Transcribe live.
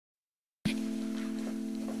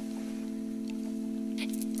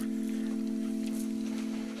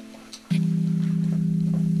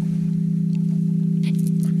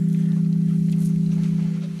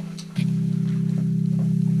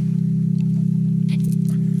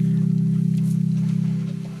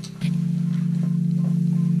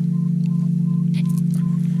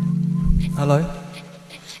Hello?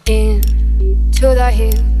 Into the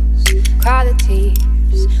hills, cry the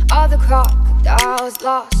tears, all the crocodiles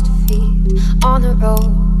lost to feed on the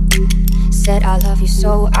road. Said I love you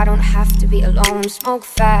so I don't have to be alone. Smoke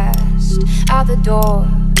fast, out the door,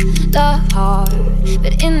 love hard,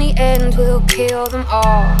 but in the end we'll kill them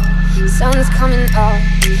all. Sun's coming up,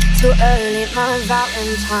 too early, my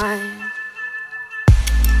Valentine.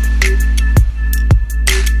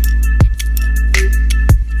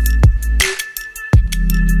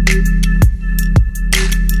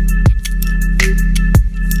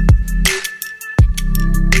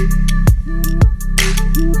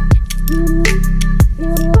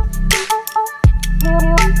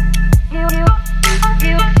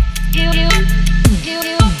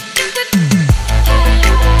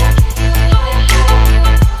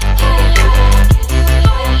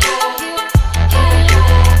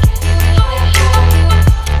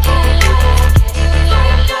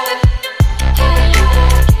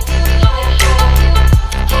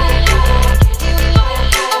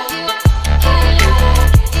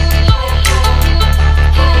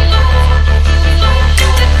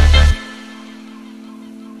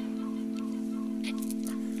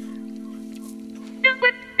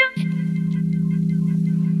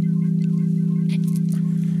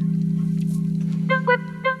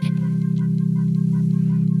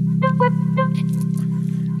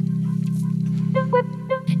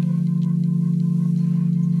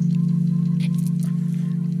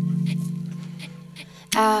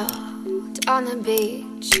 Out on the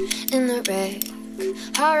beach, in the wreck,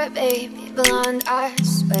 horror baby, blonde, I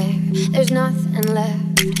swear. There's nothing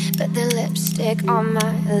left but the lipstick on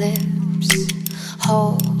my lips.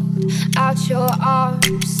 Hold out your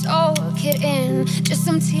arms, soak it in. Just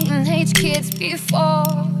some teenage kids before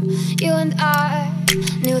you and I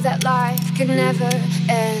knew that life could never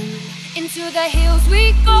end. Into the hills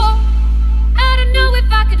we go. I don't know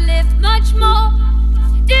if I could lift much more.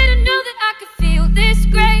 Didn't know that I could feel this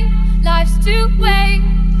great. Life's to wait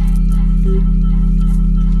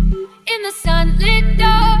in the sunlit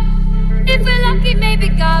door. If we're lucky, maybe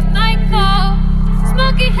God might call.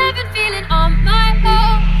 Smoky heaven, feeling on my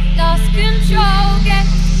own. Lost control, yeah.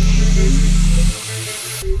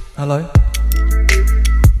 Hello?